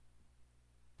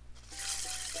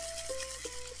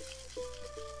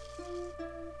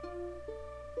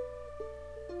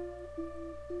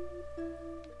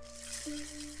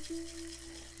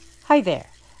Hi there,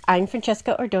 I'm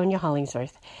Francesca Ordonia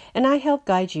Hollingsworth, and I help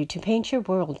guide you to paint your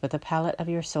world with the palette of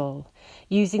your soul,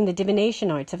 using the divination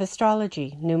arts of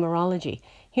astrology, numerology,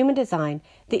 human design,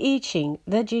 the I Ching,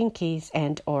 the Gene Keys,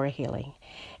 and aura healing.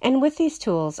 And with these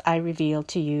tools, I reveal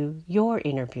to you your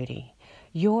inner beauty,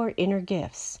 your inner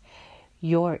gifts,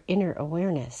 your inner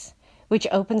awareness, which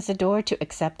opens the door to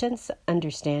acceptance,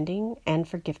 understanding, and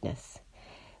forgiveness,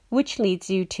 which leads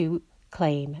you to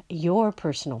claim your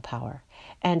personal power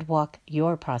and walk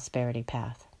your prosperity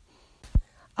path.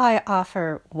 I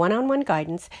offer one-on-one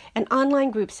guidance and online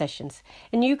group sessions,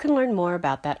 and you can learn more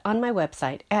about that on my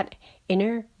website at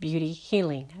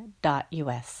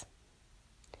innerbeautyhealing.us.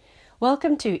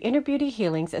 Welcome to Inner Beauty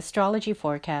Healing's astrology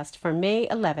forecast for May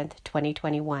 11th,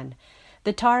 2021,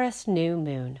 the Taurus new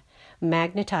moon,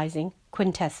 magnetizing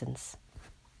quintessence.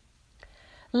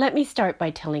 Let me start by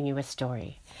telling you a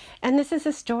story, and this is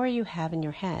a story you have in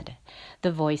your head,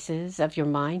 the voices of your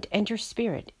mind and your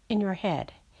spirit in your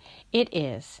head. It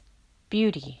is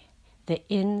Beauty, the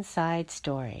Inside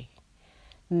Story,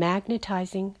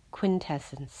 magnetizing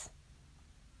quintessence.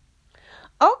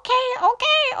 Okay,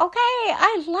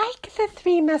 I like the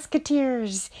Three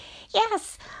Musketeers.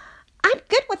 Yes, I'm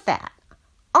good with that.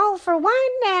 All for one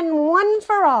and one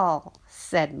for all,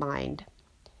 said Mind.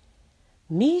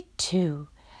 Me too.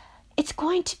 It's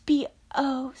going to be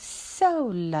oh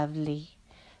so lovely,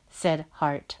 said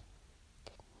Heart.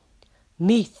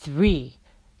 Me three,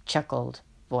 chuckled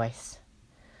Voice.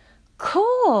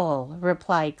 Cool,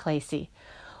 replied Clacy.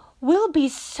 We'll be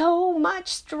so much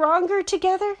stronger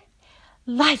together.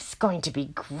 Life's going to be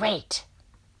great.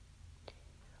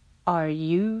 Are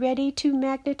you ready to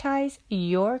magnetize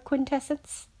your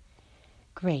quintessence?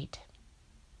 Great.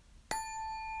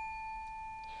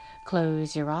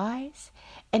 Close your eyes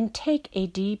and take a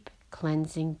deep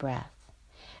cleansing breath.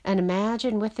 And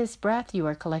imagine with this breath you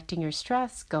are collecting your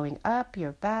stress, going up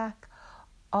your back,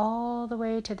 all the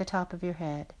way to the top of your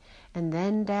head, and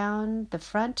then down the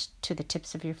front to the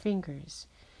tips of your fingers,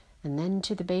 and then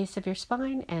to the base of your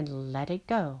spine, and let it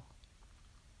go.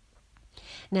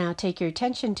 Now take your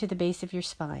attention to the base of your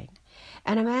spine,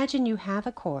 and imagine you have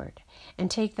a cord, and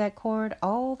take that cord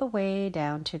all the way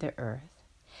down to the earth.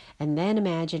 And then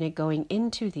imagine it going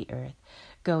into the earth,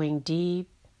 going deep,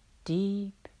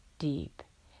 deep, deep,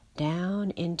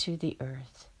 down into the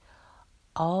earth,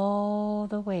 all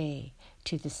the way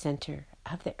to the center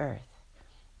of the earth.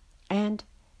 And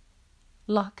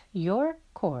lock your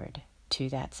cord to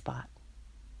that spot.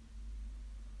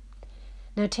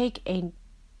 Now take a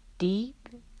deep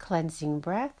cleansing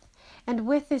breath, and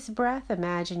with this breath,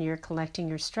 imagine you're collecting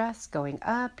your stress, going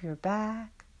up your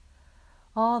back,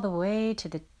 all the way to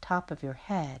the top of your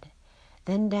head,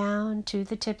 then down to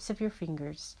the tips of your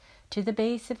fingers, to the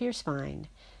base of your spine,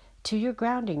 to your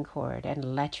grounding cord,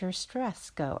 and let your stress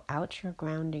go out your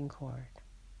grounding cord.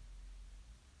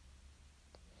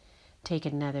 Take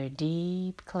another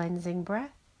deep cleansing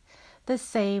breath, the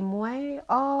same way,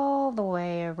 all the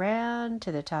way around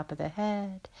to the top of the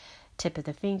head, tip of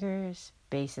the fingers,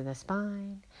 base of the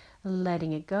spine,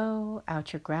 letting it go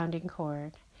out your grounding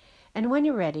cord. And when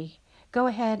you're ready, go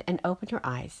ahead and open your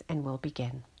eyes and we'll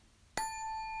begin.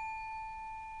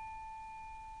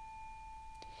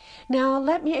 Now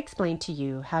let me explain to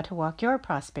you how to walk your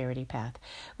prosperity path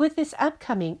with this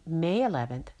upcoming May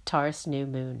 11th Taurus new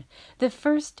moon, the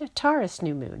first Taurus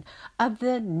new moon of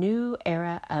the new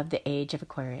era of the age of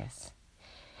Aquarius.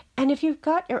 And if you've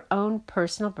got your own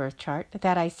personal birth chart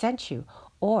that I sent you,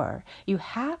 or you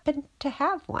happen to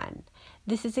have one,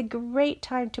 this is a great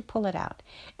time to pull it out.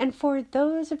 And for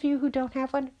those of you who don't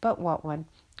have one but want one,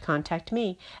 contact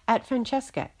me at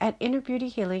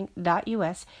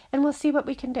Francesca@innerbeautyhealing.us and we'll see what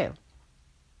we can do.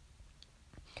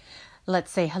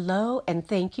 Let's say hello and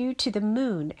thank you to the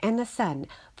moon and the sun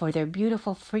for their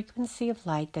beautiful frequency of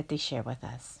light that they share with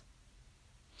us.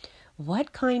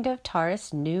 What kind of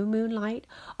Taurus new moon light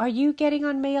are you getting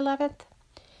on May 11th?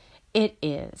 It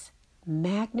is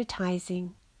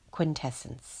magnetizing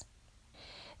quintessence.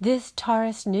 This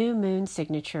Taurus new moon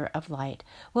signature of light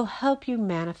will help you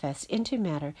manifest into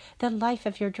matter the life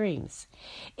of your dreams.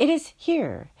 It is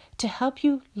here to help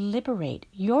you liberate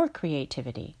your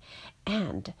creativity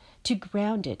and to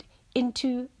ground it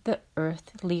into the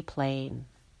earthly plane.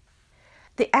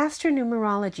 The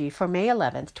astronumerology for May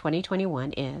 11th,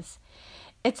 2021 is,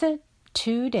 it's a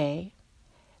 2-day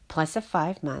plus a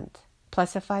 5-month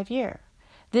plus a 5-year.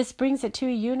 This brings it to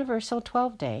a universal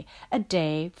 12-day, a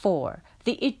day for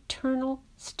the eternal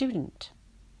student.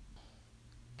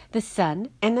 The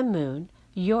sun and the moon,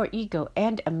 your ego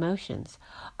and emotions,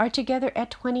 are together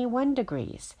at 21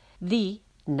 degrees, the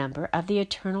number of the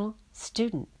eternal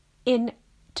student in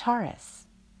Taurus.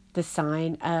 the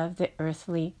sign of the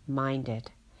earthly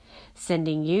minded,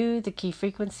 sending you the key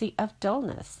frequency of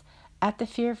dullness at the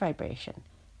fear vibration,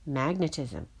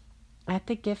 magnetism at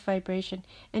the gift vibration,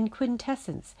 and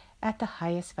quintessence at the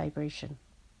highest vibration.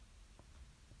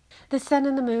 The sun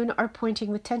and the moon are pointing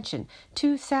with tension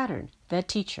to Saturn, the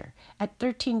teacher, at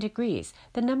 13 degrees,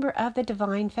 the number of the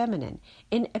divine feminine,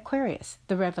 in Aquarius,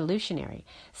 the revolutionary,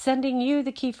 sending you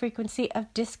the key frequency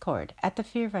of discord at the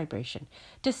fear vibration,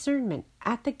 discernment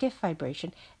at the gift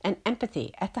vibration, and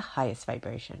empathy at the highest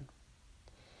vibration.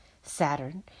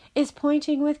 Saturn is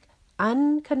pointing with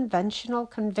unconventional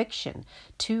conviction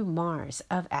to Mars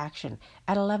of action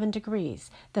at 11 degrees,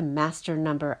 the master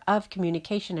number of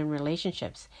communication and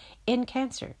relationships, in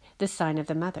Cancer, the sign of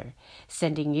the mother,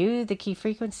 sending you the key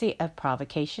frequency of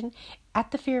provocation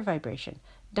at the fear vibration,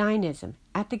 dynamism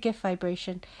at the gift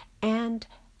vibration, and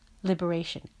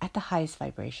liberation at the highest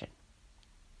vibration.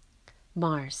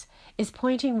 Mars is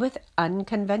pointing with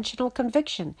unconventional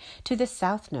conviction to the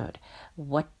South Node,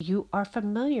 what you are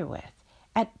familiar with,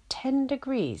 at 10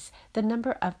 degrees, the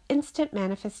number of instant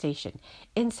manifestation,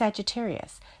 in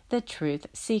Sagittarius, the truth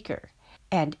seeker,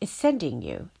 and is sending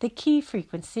you the key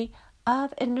frequency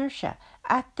of inertia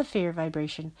at the fear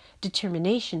vibration,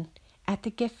 determination at the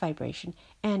gift vibration,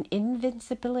 and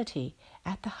invincibility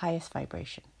at the highest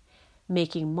vibration,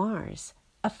 making Mars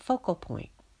a focal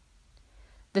point.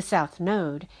 The South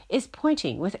Node is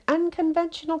pointing with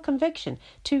unconventional conviction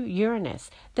to Uranus,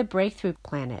 the breakthrough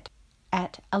planet,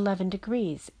 at 11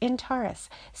 degrees in Taurus,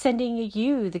 sending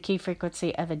you the key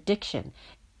frequency of addiction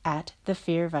at the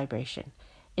fear vibration,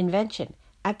 invention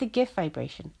at the gift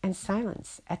vibration, and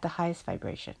silence at the highest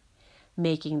vibration,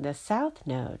 making the South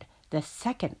Node the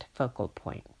second focal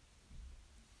point.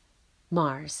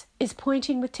 Mars is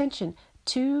pointing with tension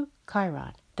to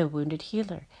Chiron, the wounded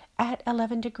healer, at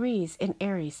 11 degrees in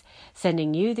Aries,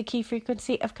 sending you the key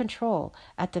frequency of control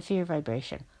at the fear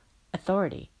vibration,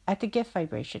 authority at the gift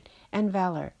vibration, and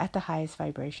valor at the highest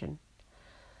vibration.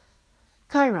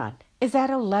 Chiron is at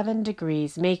 11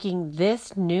 degrees, making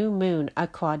this new moon a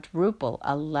quadruple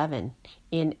 11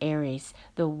 in Aries,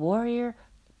 the warrior,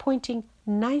 pointing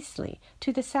nicely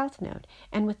to the South Node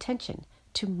and with tension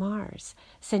to Mars,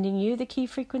 sending you the key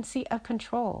frequency of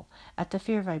control at the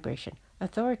fear vibration,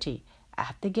 authority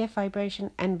at the gift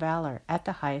vibration, and valor at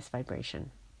the highest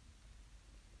vibration.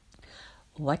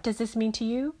 What does this mean to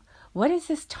you? What is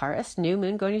this Taurus new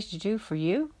moon going to do for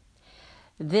you?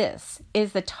 This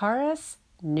is the Taurus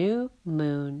new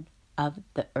moon of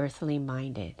the earthly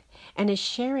minded, and is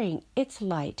sharing its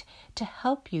light to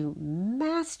help you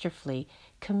masterfully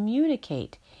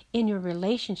communicate in your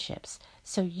relationships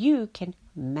so you can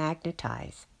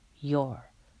magnetize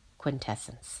your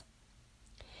quintessence.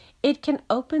 It can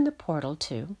open the portal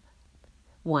to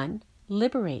 1.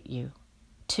 Liberate you,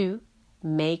 2.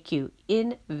 Make you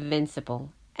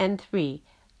invincible, and 3.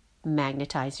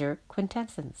 Magnetize your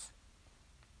quintessence.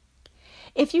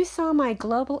 If you saw my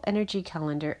global energy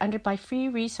calendar under my free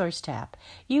resource tab,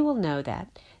 you will know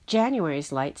that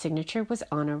January's light signature was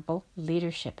honorable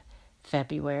leadership.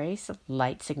 February's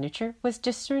light signature was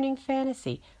discerning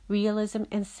fantasy, realism,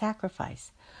 and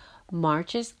sacrifice.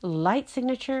 March's light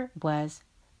signature was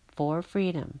for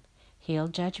freedom, heal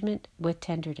judgment with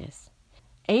tenderness.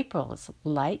 April's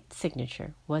light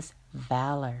signature was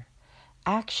valor,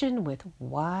 action with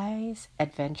wise,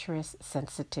 adventurous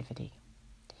sensitivity.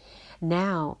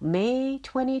 Now, May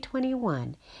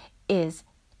 2021 is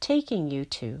taking you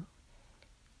to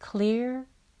clear,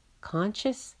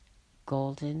 conscious,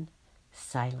 golden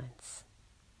silence.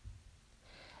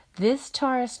 This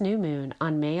Taurus new moon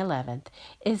on May 11th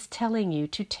is telling you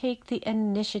to take the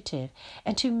initiative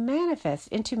and to manifest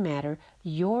into matter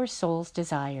your soul's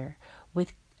desire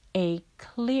with a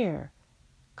clear,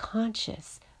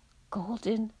 conscious,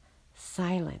 golden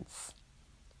silence.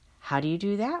 How do you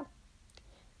do that?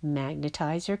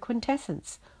 Magnetize your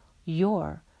quintessence,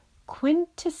 your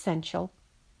quintessential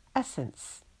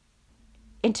essence.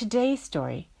 In today's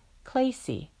story,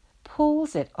 Claycy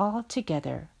pulls it all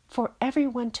together for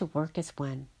everyone to work as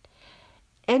one,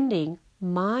 ending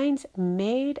mind's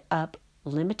made-up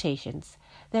limitations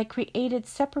that created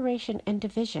separation and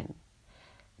division.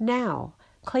 Now,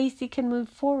 Claycy can move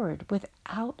forward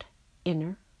without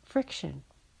inner friction,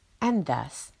 and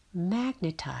thus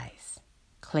magnetize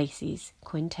Claycy's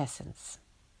quintessence.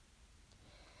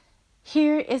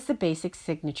 Here is the basic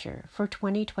signature for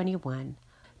 2021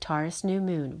 Taurus new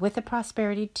moon with the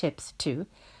prosperity tips to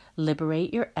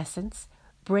liberate your essence,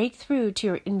 break through to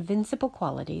your invincible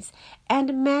qualities,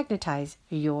 and magnetize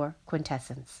your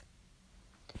quintessence.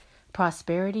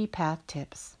 Prosperity path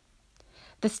tips.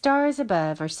 The stars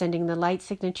above are sending the light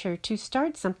signature to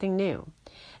start something new.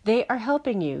 They are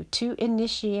helping you to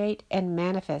initiate and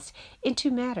manifest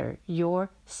into matter your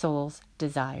soul's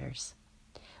desires.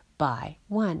 By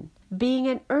 1. Being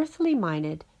an earthly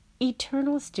minded,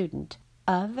 eternal student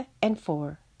of and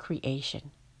for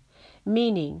creation.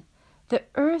 Meaning, the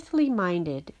earthly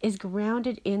minded is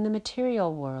grounded in the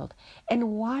material world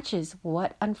and watches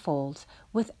what unfolds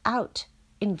without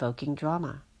invoking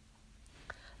drama.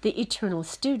 The eternal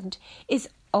student is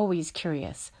always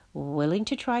curious, willing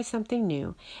to try something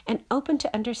new, and open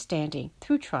to understanding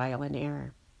through trial and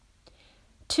error.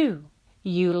 2.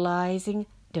 Utilizing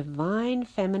divine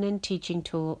feminine teaching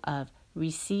tool of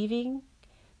receiving,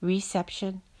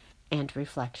 reception, and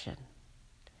reflection.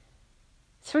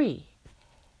 3.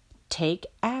 Take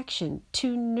action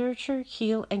to nurture,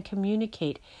 heal, and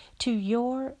communicate to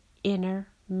your inner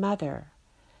mother,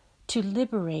 to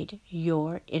liberate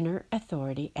your inner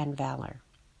authority and valor.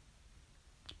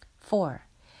 4.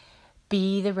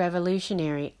 Be the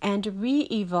revolutionary and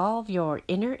re-evolve your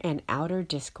inner and outer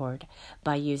discord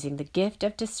by using the gift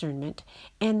of discernment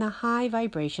and the high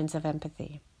vibrations of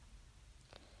empathy.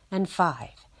 And 5.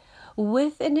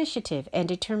 With initiative and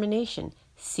determination,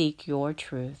 seek your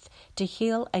truth to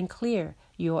heal and clear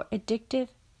your addictive,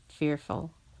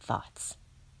 fearful thoughts.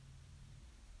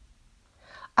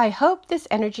 I hope this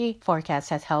energy forecast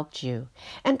has helped you,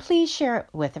 and please share it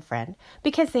with a friend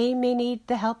because they may need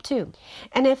the help too.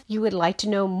 And if you would like to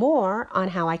know more on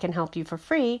how I can help you for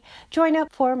free, join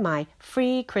up for my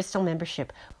free crystal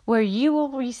membership where you will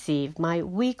receive my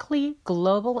weekly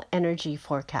global energy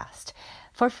forecast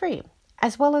for free,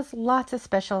 as well as lots of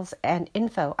specials and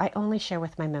info I only share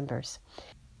with my members.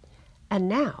 And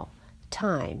now,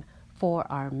 time for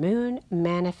our moon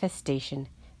manifestation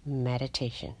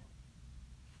meditation.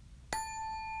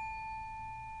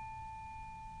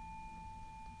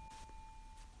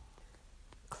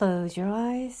 Close your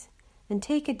eyes and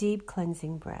take a deep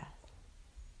cleansing breath.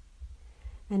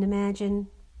 And imagine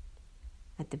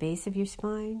at the base of your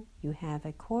spine you have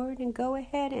a cord, and go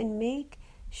ahead and make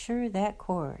sure that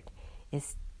cord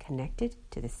is connected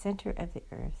to the center of the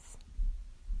earth.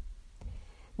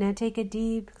 Now take a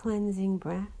deep cleansing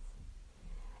breath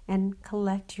and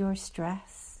collect your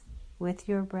stress with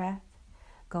your breath,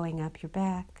 going up your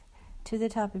back to the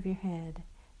top of your head,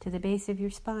 to the base of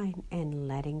your spine, and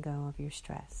letting go of your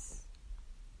stress.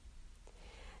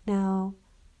 Now,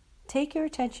 take your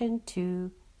attention to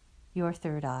your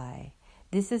third eye.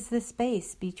 This is the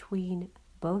space between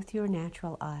both your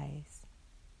natural eyes.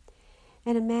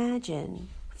 And imagine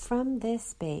from this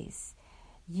space,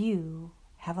 you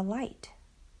have a light.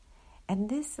 And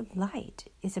this light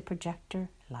is a projector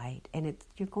light, and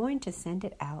you're going to send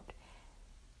it out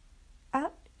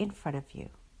in front of you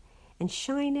and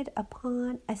shine it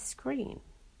upon a screen.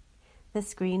 The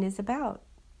screen is about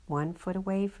 1 foot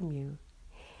away from you.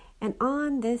 And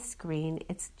on this screen,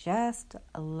 it's just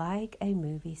like a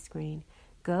movie screen.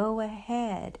 Go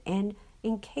ahead and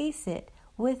encase it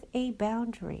with a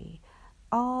boundary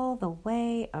all the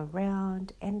way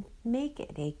around and make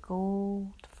it a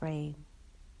gold frame.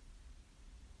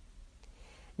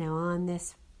 Now on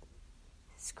this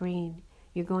screen,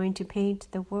 you're going to paint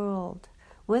the world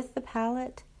with the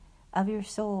palette of your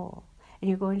soul, and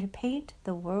you're going to paint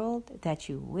the world that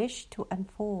you wish to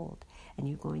unfold, and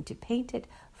you're going to paint it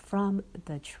from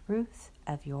the truth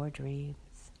of your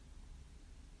dreams.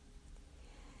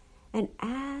 And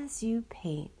as you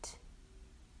paint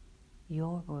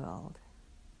your world,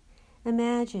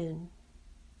 imagine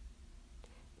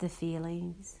the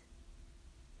feelings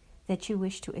that you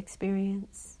wish to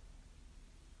experience,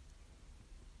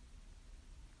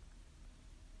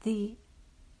 the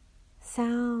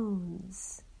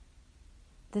sounds,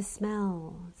 the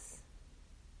smells,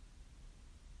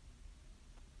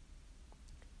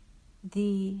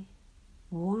 the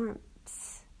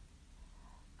warmth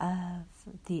of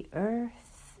the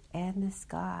earth and the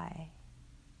sky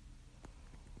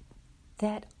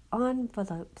that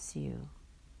envelopes you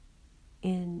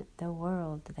in the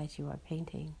world that you are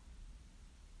painting.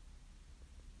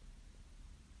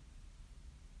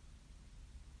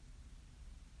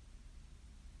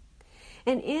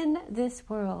 And in this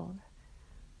world,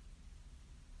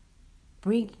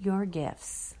 bring your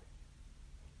gifts.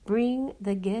 Bring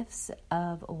the gifts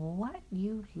of what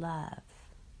you love,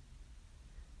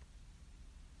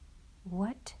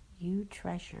 what you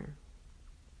treasure.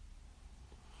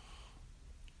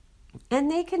 And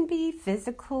they can be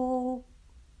physical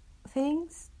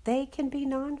things, they can be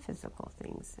non-physical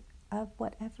things, of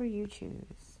whatever you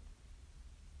choose.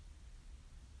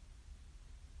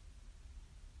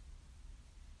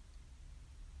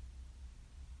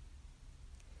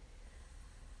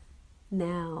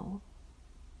 Now,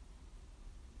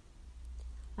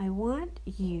 I want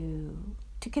you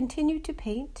to continue to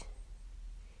paint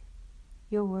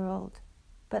your world,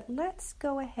 but let's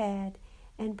go ahead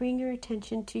and bring your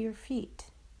attention to your feet.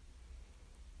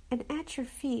 And at your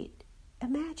feet,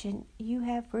 imagine you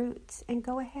have roots, and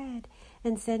go ahead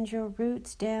and send your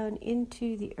roots down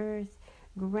into the earth,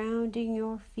 grounding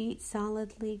your feet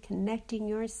solidly, connecting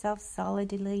yourself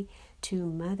solidly to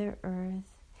Mother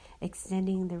Earth,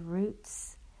 extending the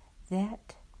roots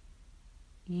that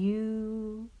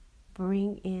you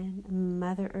bring in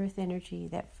Mother Earth energy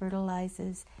that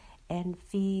fertilizes and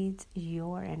feeds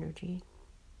your energy.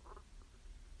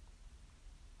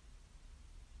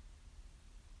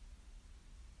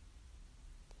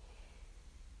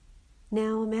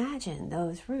 Now imagine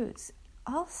those roots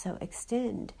also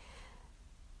extend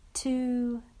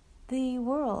to the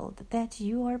world that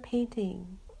you are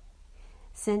painting,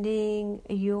 sending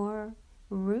your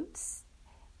roots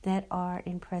that are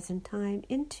in present time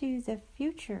into the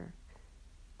future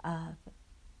of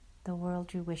the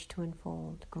world you wish to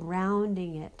unfold,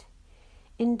 grounding it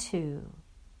into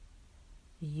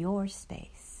your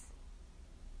space,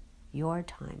 your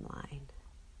timeline.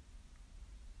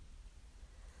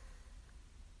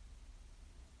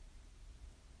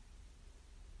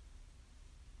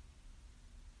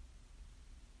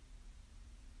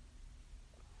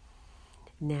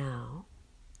 Now,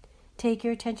 take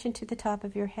your attention to the top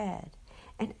of your head.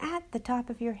 And at the top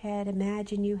of your head,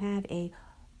 imagine you have a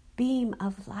beam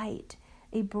of light,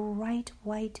 a bright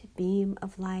white beam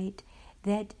of light,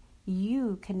 that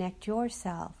you connect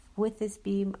yourself with this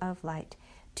beam of light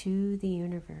to the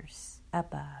universe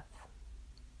above.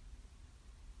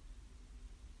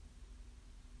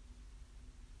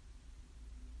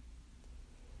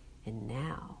 And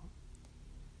now,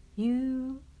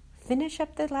 you finish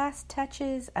up the last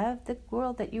touches of the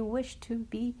world that you wish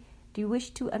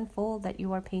to unfold, that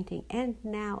you are painting. And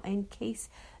now encase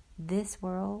this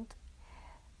world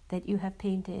that you have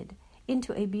painted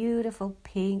into a beautiful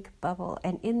pink bubble.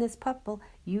 And in this bubble,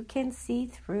 you can see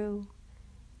through,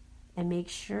 and make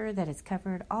sure that it's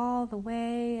covered all the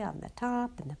way on the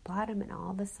top and the bottom and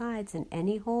all the sides. And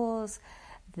any holes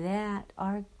that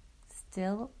are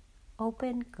still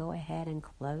open, go ahead and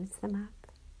close them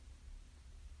up.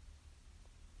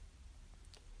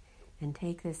 And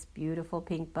take this beautiful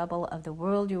pink bubble of the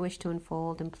world you wish to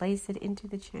unfold and place it into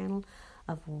the channel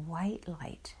of white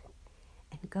light.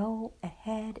 And go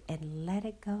ahead and let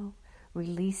it go.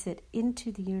 Release it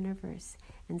into the universe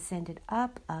and send it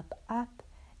up, up, up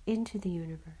into the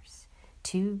universe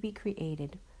to be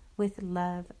created with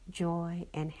love, joy,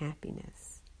 and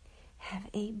happiness. Have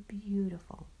a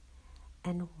beautiful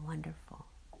and wonderful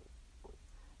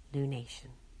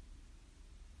lunation.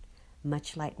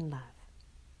 Much light and love.